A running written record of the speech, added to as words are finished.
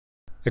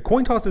A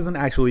coin toss isn't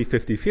actually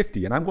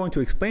 50-50, and I'm going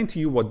to explain to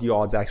you what the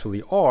odds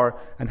actually are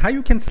and how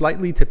you can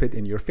slightly tip it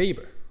in your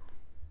favor.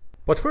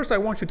 But first I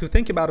want you to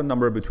think about a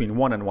number between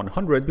 1 and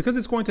 100 because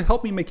it's going to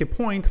help me make a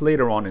point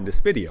later on in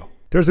this video.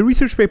 There's a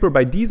research paper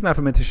by these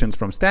mathematicians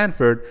from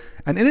Stanford,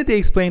 and in it they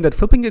explain that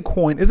flipping a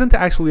coin isn't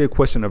actually a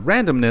question of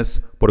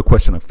randomness, but a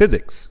question of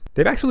physics.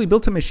 They've actually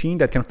built a machine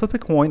that can flip a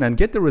coin and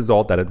get the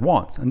result that it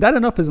wants, and that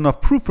is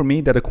enough proof for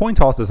me that a coin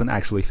toss isn't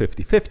actually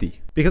 50-50.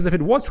 Because if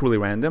it was truly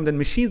random, then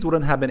machines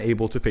wouldn't have been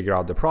able to figure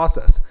out the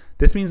process.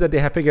 This means that they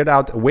have figured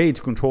out a way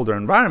to control their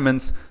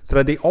environments so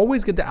that they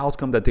always get the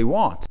outcome that they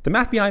want. The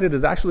math behind it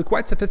is actually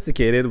quite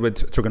sophisticated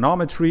with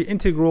trigonometry,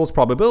 integrals,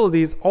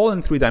 probabilities, all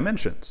in 3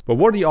 dimensions. But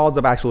what are the odds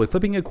of actually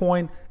flipping a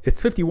coin?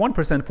 It's 51%,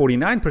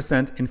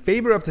 49% in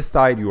favor of the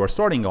side you are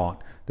starting on,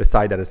 the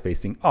side that is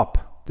facing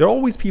up. There are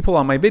always people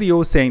on my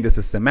videos saying this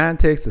is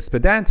semantics, it's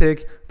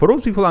pedantic. For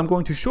those people, I'm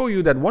going to show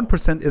you that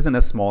 1% isn't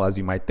as small as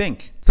you might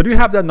think. So do you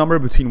have that number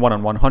between 1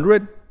 and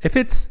 100? If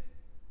it's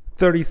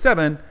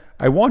 37,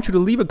 I want you to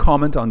leave a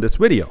comment on this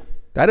video.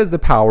 That is the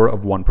power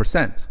of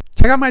 1%.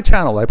 Check out my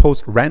channel, I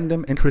post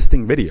random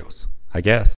interesting videos, I guess.